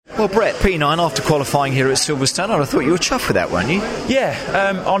Well, Brett, P9 after qualifying here at Silverstone, I thought you were chuffed with that, weren't you?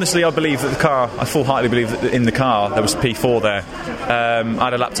 Yeah, honestly, I believe that the car, I full-heartedly believe that in the car there was P4 there. I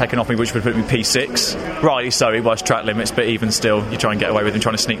had a lap taken off me which would put me P6. Rightly so, it was track limits, but even still, you try and get away with them,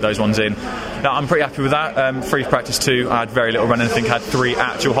 trying to sneak those ones in. Now, I'm pretty happy with that. Free practice 2, I had very little running. I think I had 3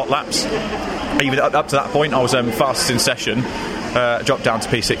 actual hot laps. Even up to that point, I was fastest in session. Dropped down to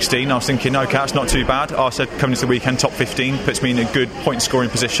P16. I was thinking, okay, that's not too bad. I said, coming into the weekend, top 15 puts me in a good point scoring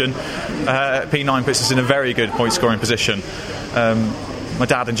position. P9 puts us in a very good point scoring position. My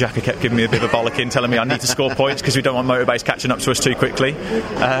dad and Jackie kept giving me a bit of a bollocking, telling me I need to score points because we don't want Motorbase catching up to us too quickly.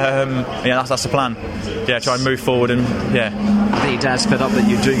 That's the plan. Yeah, try and move forward and I think your dad's fed up that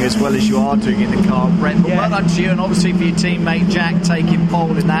you're doing as well as you are doing in the car, Brett. But well done to you, and obviously for your teammate Jack taking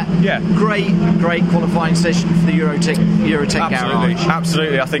pole in that. Yeah. Great qualifying session for the Eurotech garage.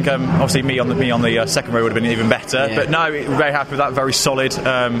 Absolutely. I think obviously me on the second row would have been even better. Yeah. But no, very happy with that. Very solid.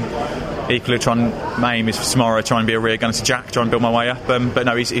 Equally, my aim is for tomorrow try and be a rear gunner to Jack, try and build my way up. But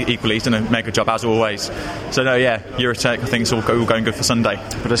no, he's done a mega job as always. So no, Eurotech, I think it's all going good for Sunday.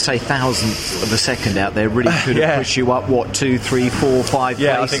 But I say thousandths of a second out there really could have pushed you up 2, 3, 4, 5 places.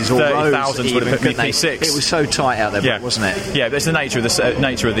 I think 30,000 would have put me P6. It was so tight out there, wasn't it? Yeah, but it's the nature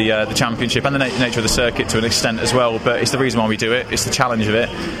of the championship and the nature of the circuit to an extent as well. But it's the reason why we do it. It's the challenge of it.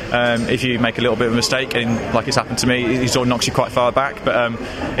 If you make a little bit of a mistake, and like it's happened to me, it sort of knocks you quite far back. But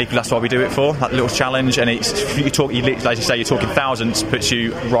equally, that's what we do it for. That little challenge, and as you say, you're talking thousandths, puts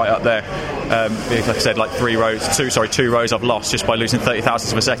you right up there. Like I said, like 2 rows I've lost just by losing 30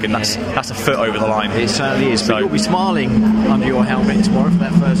 thousandths of a second. That's a foot over the line. It certainly is. But you'll be smiling under your helmet tomorrow for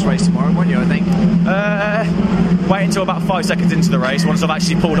that first race tomorrow, won't you? I think. Wait until about 5 seconds into the race, once I've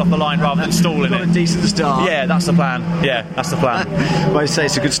actually pulled off the line rather than stalling got a decent start. Yeah, that's the plan. Well, I say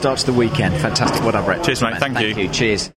it's a good start to the weekend. Fantastic. Well done, Brett. Cheers, mate. Thank you. Cheers.